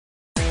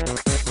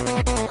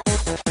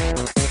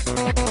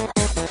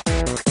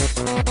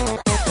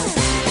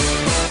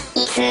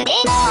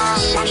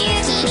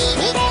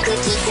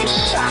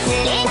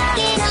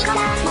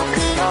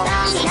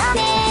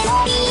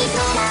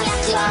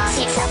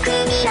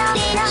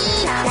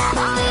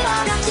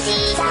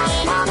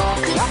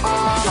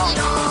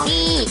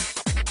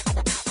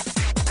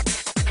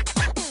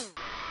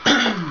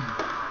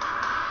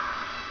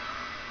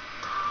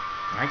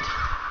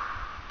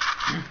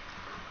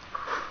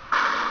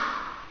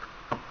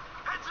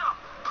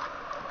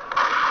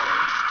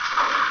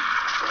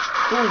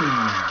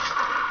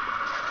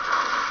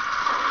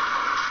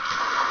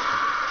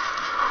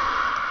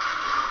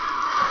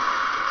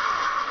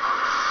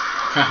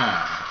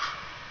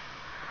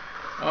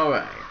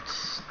Alright.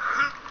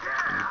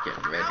 Get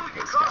ready for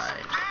this guy.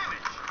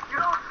 You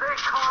don't say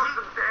cause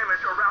some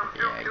damage around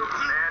Duke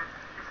Nukem, man.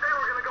 You say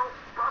we're gonna go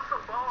bust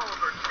some balls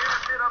or tear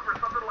shit up or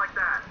something like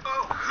that.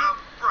 Oh,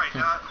 right.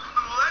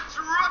 Let's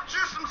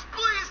rupture some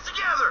spleens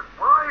together.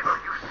 Why are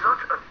you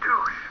such a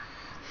douche?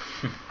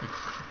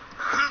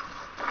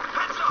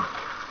 Heads up.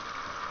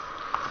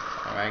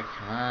 Alright,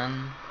 come on.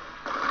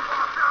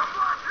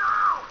 Watch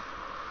out!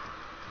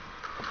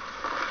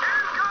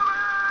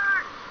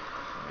 Incoming!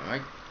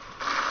 Alright.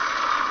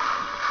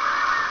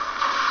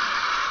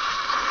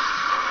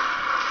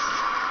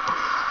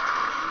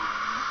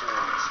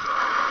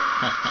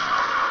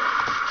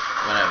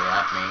 Whatever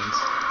that means.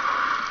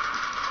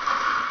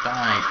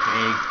 Die,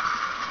 pig.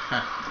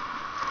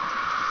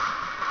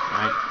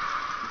 Right.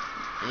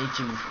 Need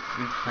to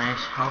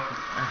replenish health.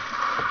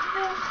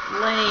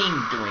 Lame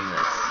doing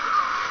this.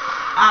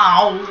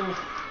 Ow!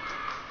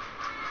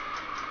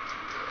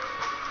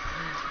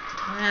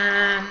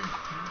 Man.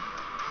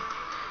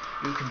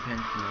 You can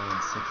pinch me in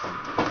 60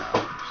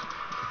 hours.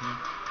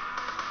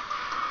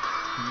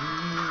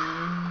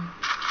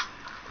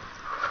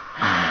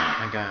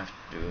 I gotta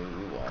do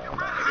all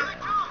that again.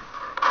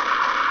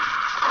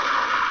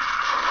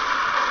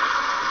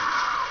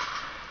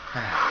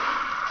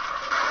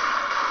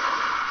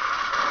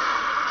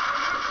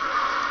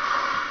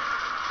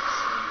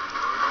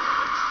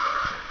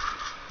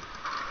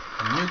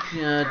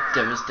 Nuclear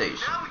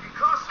devastation.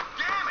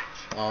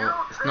 Well,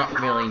 it's not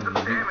really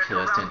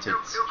nuclear since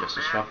it's just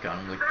a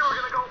shotgun, which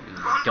is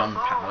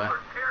gunpowder.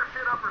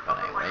 But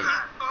anyway.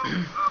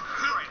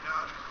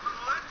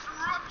 Let's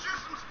rupture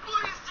some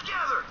spleens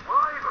together. Why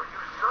are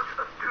you such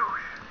a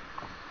douche?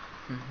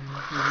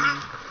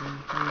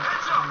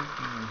 Heads up.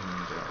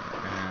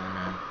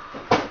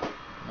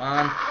 Come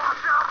on.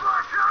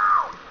 Watch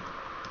out!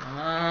 Come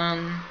on.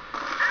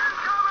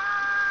 Incoming!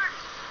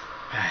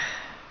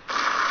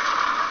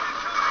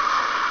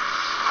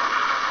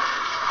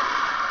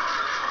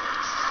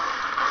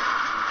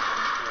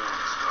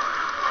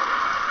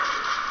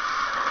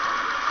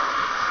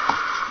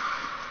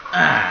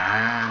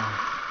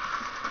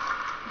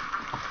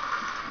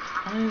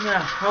 Only the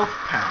health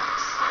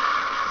packs.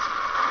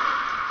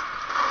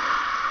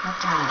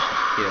 That's how you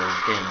should feel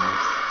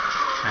games.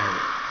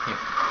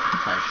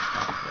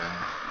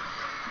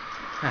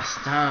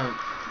 Now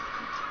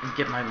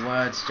get my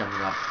words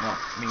jumbled up. Well,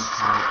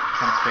 meantime,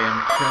 concentrate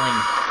on killing.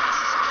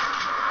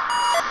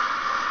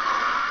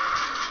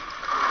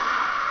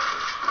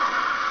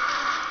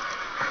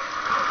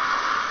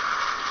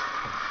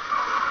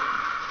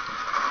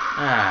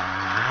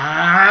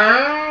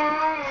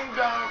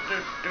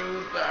 Don't do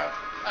that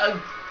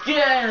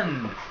again.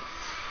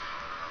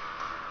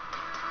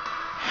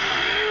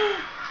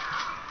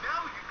 Now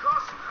we can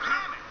cause some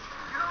damage.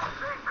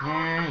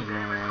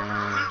 Yeah.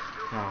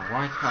 Oh,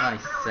 why can't I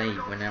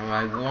save whenever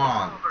I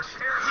want?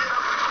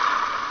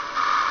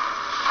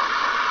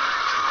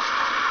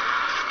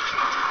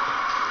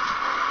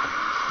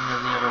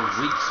 Any other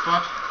weak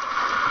spot?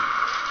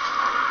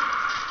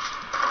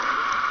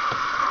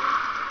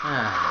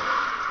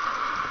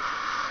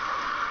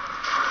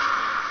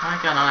 Why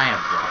can't I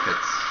have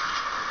rockets?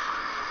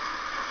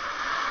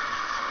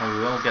 Well, we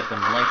will get them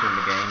later in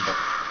the game, but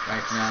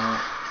right now,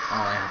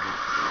 all I have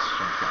is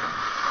shotgun.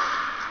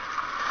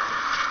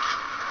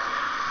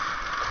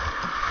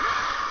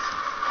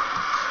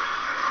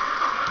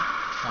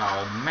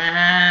 Oh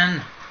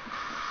man!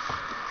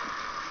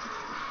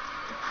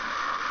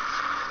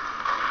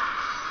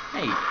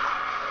 Hey,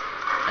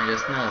 I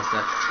just noticed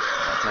that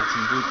that's like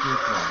some Duke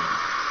Nukem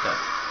that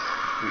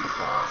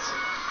refalls.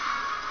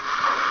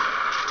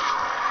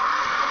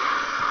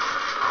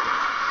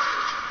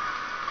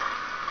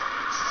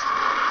 Is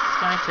this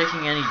guy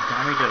taking any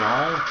damage at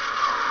all?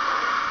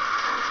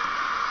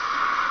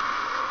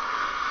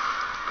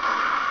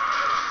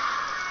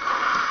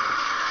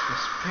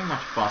 It's pretty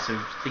much boss. I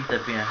think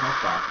there'd be a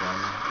health bar for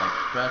him, like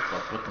Red,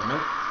 but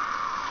nope.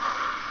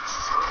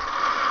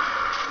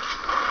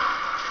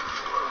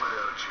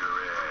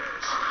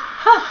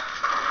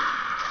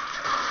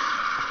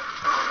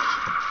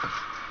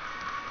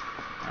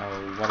 Oh,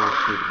 what are you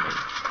shooting me?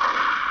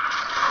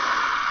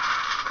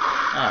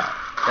 Ah,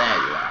 there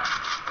you are.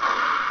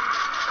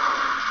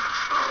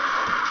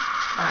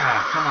 Ah,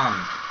 come on.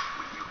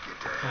 When you get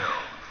to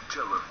hell,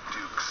 tell him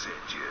Duke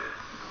sent you.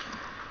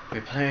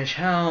 Replenish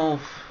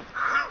health.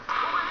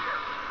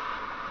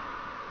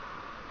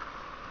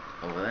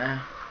 Over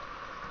there.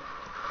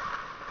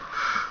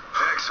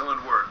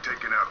 Excellent work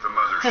taking out the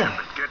mothership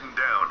and getting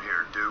down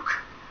here, Duke.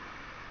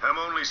 I'm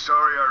only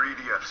sorry our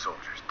EDF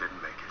soldiers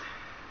didn't make it.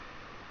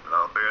 But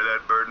I'll bear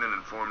that burden and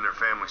inform their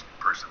families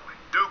personally.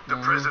 Duke, the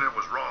president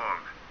was wrong.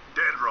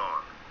 Dead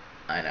wrong.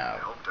 I know. I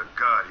hope to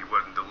God he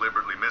wasn't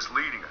deliberately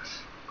misleading us.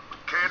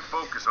 Can't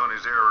focus on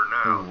his error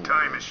now. Ooh.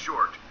 Time is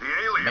short. The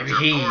aliens Maybe are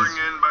he's pouring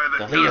in by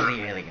the leader of dozen.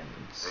 the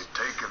aliens. They've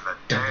taken the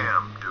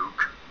dam,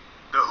 Duke.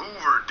 The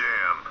Hoover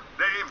Dam.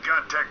 They've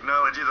got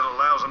technology that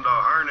allows them to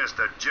harness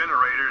the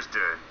generators to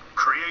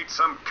create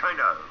some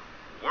kind of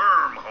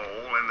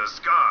wormhole in the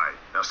sky.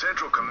 Now,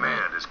 Central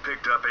Command has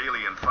picked up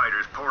alien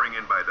fighters pouring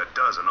in by the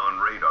dozen on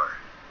radar.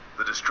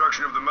 The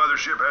destruction of the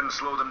mothership hadn't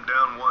slowed them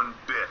down one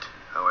bit.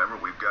 However,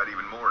 we've got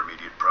even more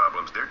immediate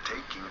problems. They're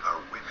taking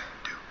our women,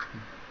 Duke.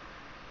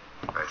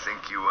 I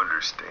think you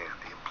understand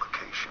the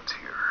implications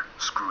here.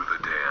 Screw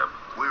the dam.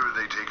 Where are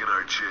they taking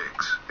our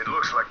chicks? It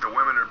looks like the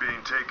women are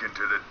being taken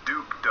to the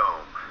Duke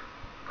Dome.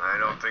 I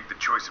don't think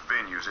the choice of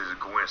venues is a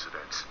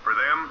coincidence. For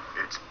them,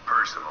 it's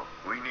personal.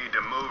 We need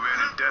to move in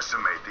and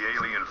decimate the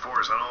alien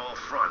force on all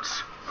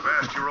fronts.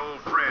 I've asked your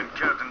old friend,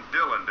 Captain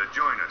Dillon, to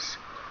join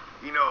us.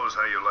 He knows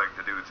how you like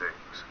to do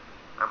things.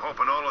 I'm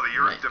hoping all of the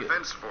Earth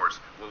Defense Force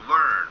will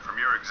learn from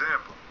your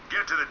example.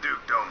 Get to the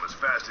Duke Dome as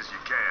fast as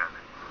you can.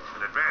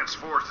 An advanced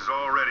force is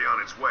already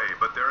on its way,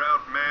 but they're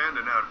outmanned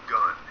and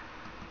outgunned.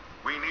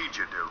 We need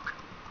you, Duke.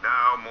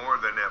 Now more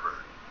than ever.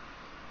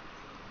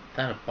 Is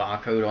that a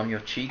barcode on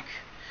your cheek?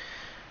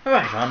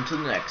 Alright, on to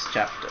the next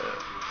chapter.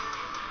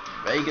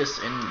 Vegas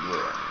in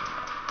ruin.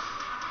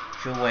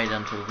 Should wait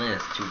until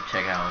this to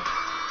check out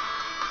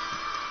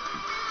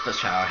the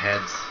shower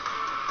heads.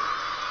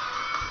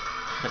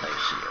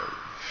 Fellatio.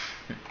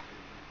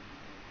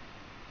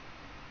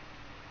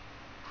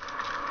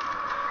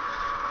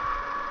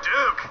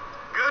 Duke,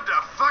 good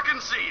to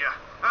fucking see ya.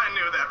 I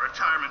knew that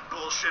retirement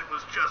bullshit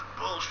was just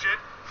bullshit.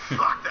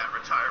 Fuck that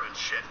retirement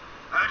shit.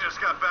 I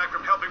just got back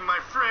from helping my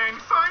friend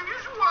find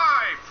his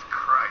wife.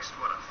 Christ,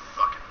 what a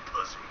fucking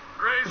pussy.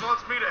 Graves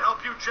wants me to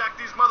help you jack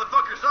these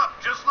motherfuckers up,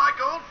 just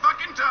like old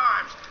fucking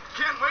times.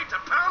 Can't wait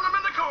to pound them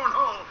in the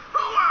cornhole.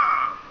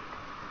 Hoo-ah!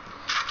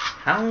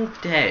 How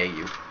dare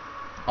you?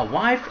 A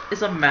wife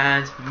is a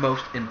man's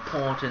most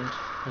important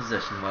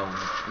possession. Well,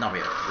 not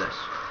really a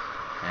possession.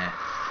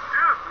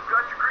 Duke, we've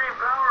got your green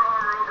power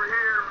armor over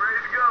here,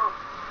 ready to go.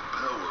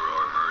 Power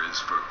armor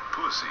is for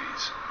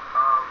pussies.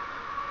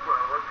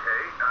 Well,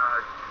 okay.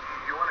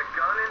 You want a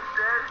gun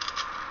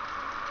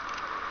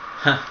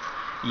instead?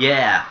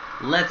 Yeah,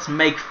 let's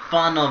make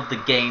fun of the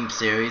game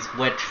series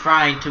we're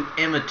trying to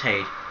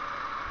imitate.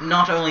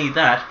 Not only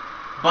that,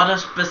 but a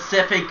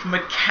specific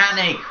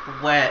mechanic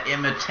we're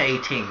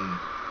imitating.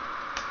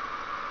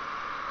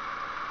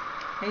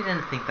 I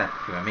didn't think that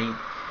through. I mean,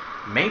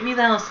 maybe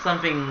that was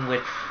something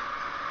which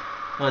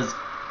was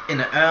in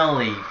an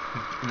earlier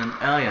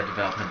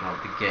development of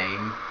the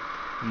game,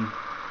 and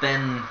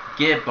then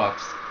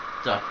Gearbox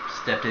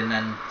stepped in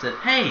and said,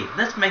 hey,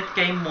 let's make the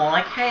game more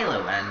like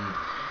Halo, and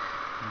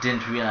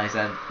didn't realize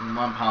that in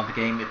one part of the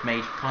game it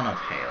made fun of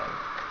Halo.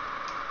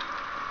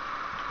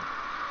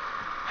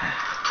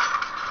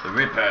 The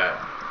Ripper.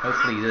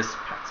 Hopefully this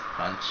packs a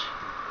punch.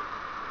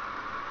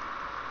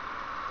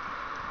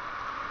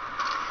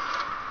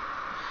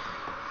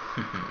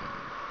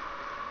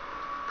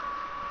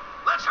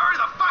 Let's hurry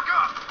the fuck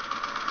up!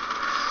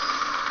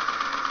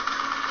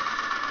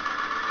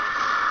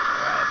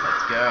 Alright,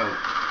 let's go.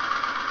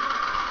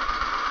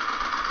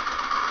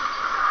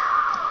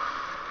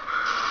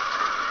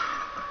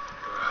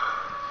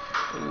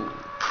 Ooh.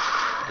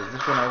 Does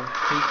this one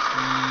overheat?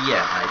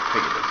 Yeah, I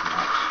figured as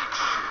much.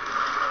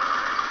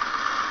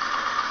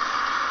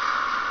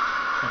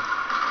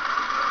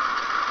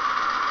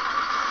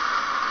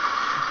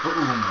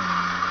 Boom.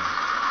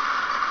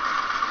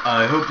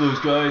 I hope those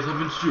guys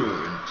have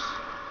insurance.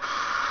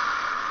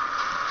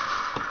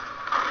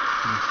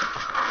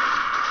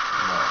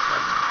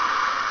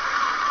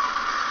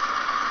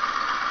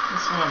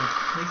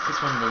 At least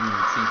this one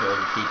doesn't seem to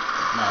overheat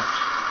as much.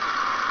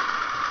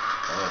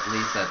 Or at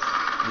least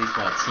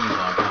what it seems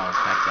like how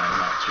it's back there,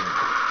 not too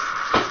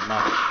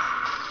much.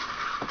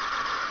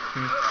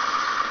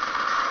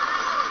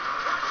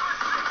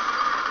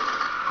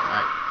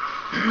 Alright.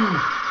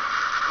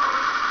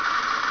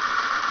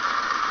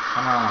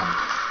 Come on.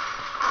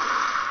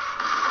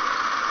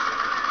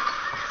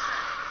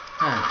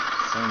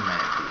 So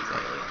many of these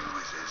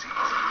aliens.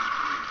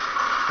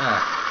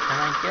 Can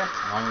I get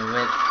on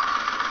with...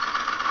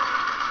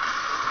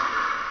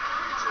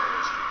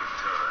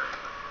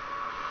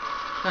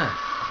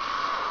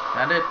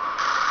 That it?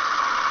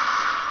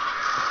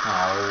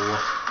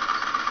 Oh.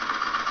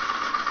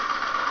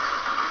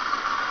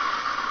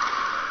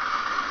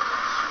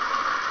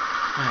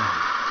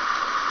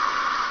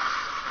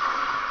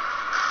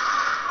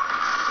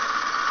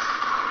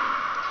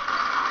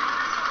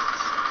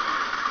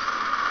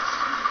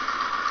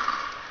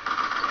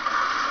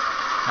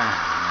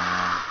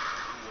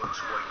 Who wants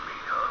white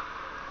meat, huh?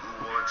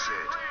 Who wants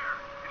it?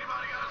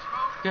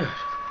 Good.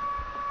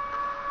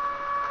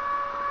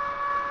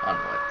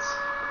 Onwards.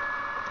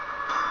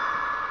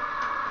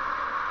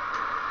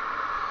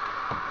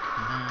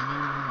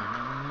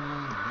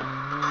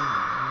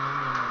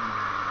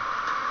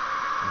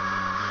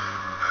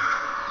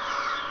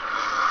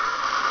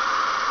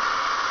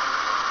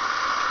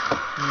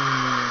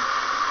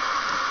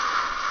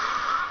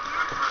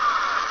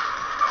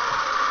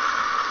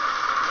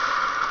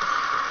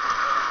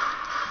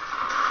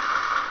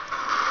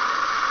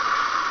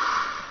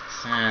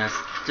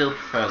 Still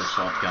prefer the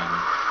shotgun.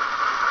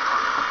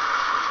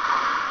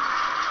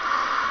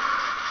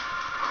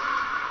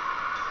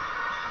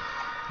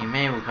 He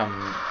may will come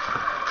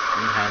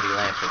in handy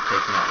later for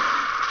taking out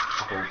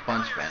a whole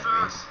bunch of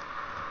enemies.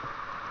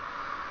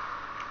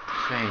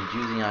 Strange,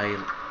 using a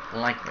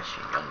light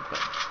machine gun, but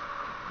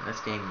in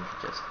this game you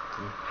can just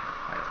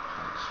fire a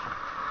punch.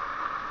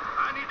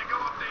 I need to go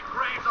update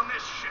Graves on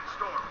this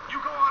shitstorm.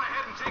 You go on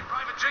ahead and take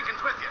Private Jenkins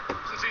with you,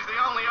 since he's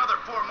the only other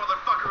poor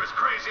motherfucker who's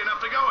crazy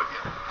enough to go with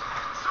you.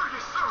 Sir,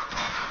 yes, sir.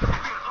 It'd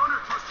be an honor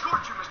to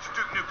escort you, Mr.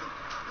 Duke Nukem.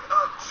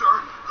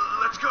 Sir,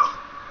 let's go.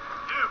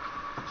 Duke,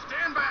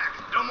 stand back.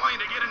 Don't want you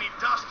to get any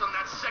dust on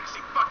that sexy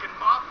fucking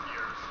mop of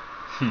yours.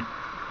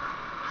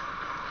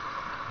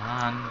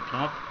 On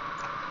top.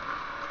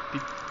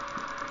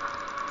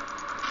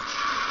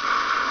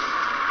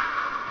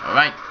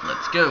 Alright,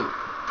 let's go.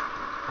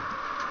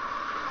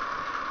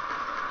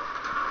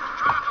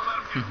 Try not to let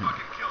him get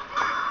fucking killed, will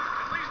you?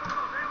 At least one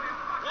of those alien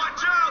fuckers.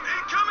 Watch out!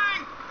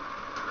 Incoming!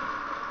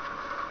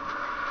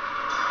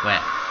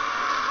 Where?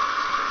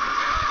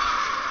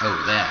 Oh,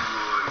 there.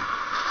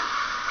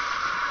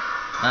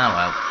 Ah,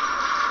 well.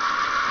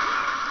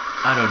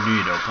 I don't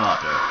need a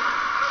partner.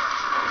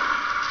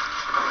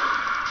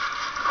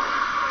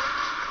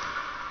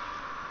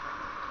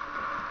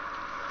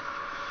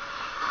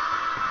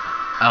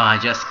 Oh, I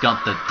just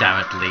got the damn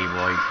it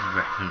Leroy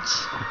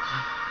reference.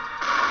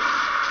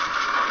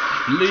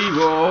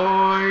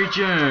 Leroy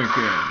Jenkins.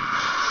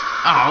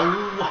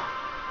 Ow!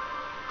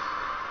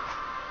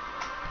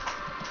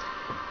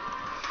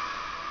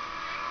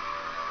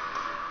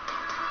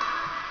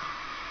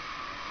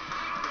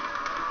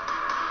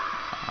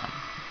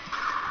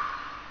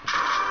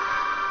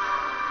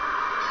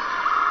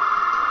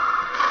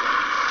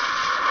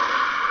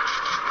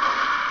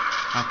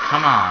 Oh,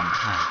 come on.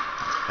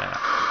 That's better.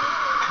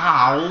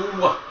 Ow!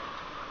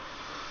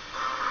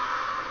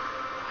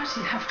 Why does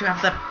he have to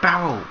have that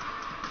barrel?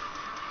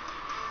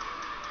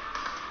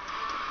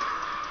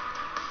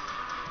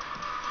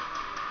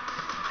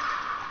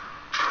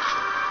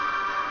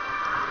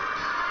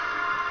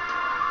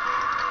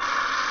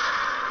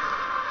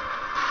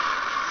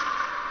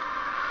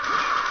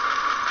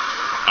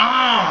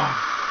 Oh!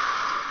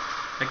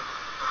 Like,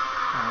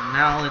 oh,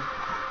 now it...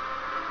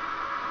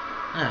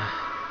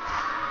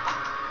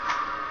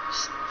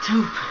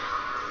 Stupid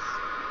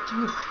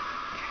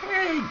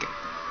pig!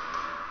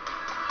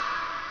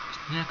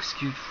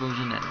 Execute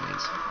frozen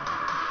enemies.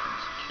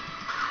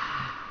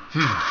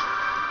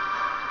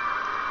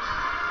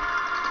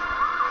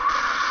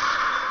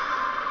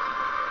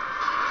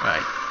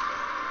 Right.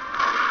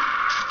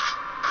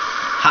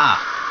 Ha!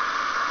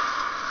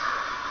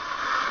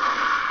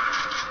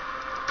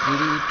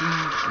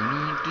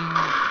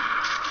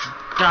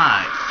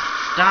 Die!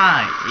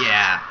 Die!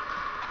 Yeah!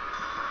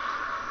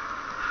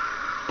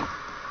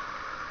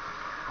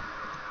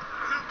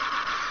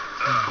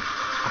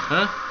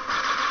 Huh?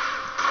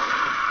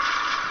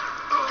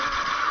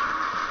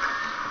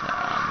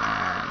 Oh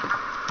man.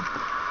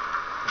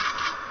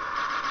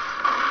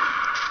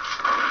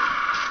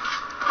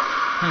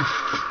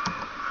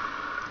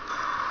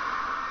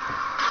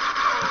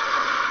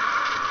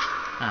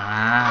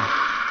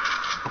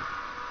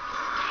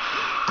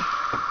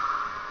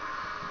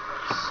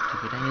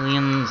 Stupid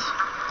aliens.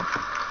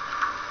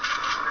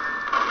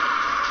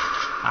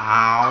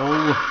 Ow.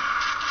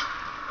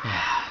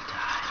 Yeah,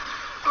 die.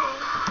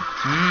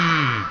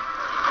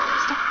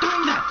 Stop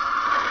doing that.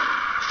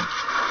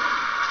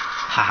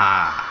 Haha.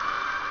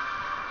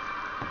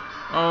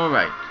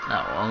 Alright,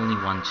 now only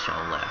one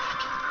shell left.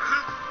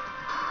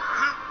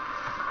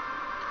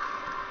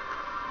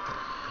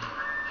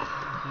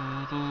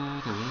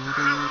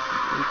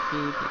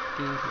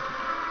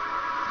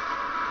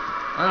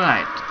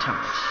 Alright,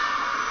 turret.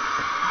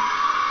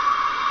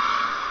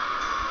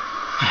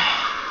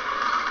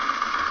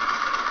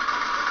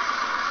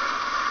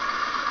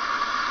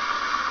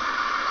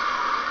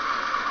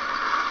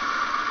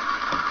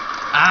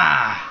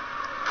 Ah!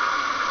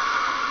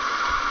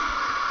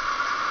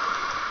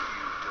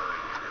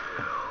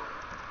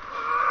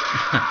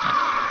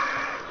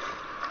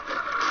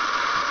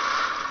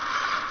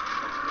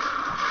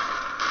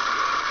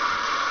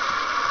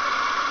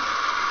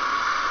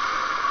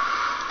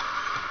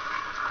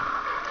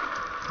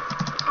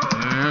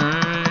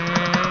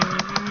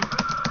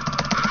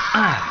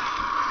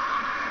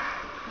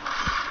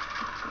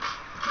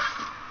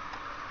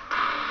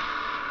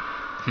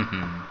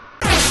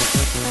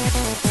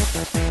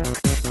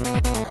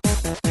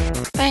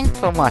 Thanks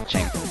for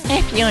watching.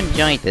 If you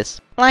enjoyed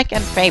this, like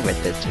and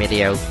favorite this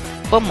video.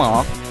 For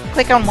more,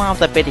 click on one of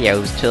the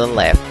videos to the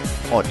left,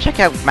 or check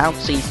out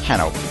Mousie's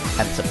channel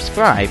and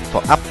subscribe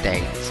for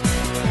updates.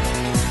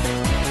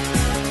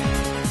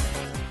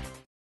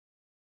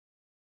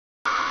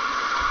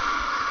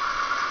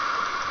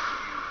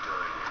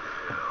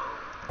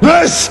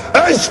 This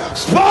is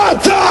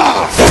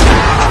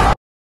Sparta!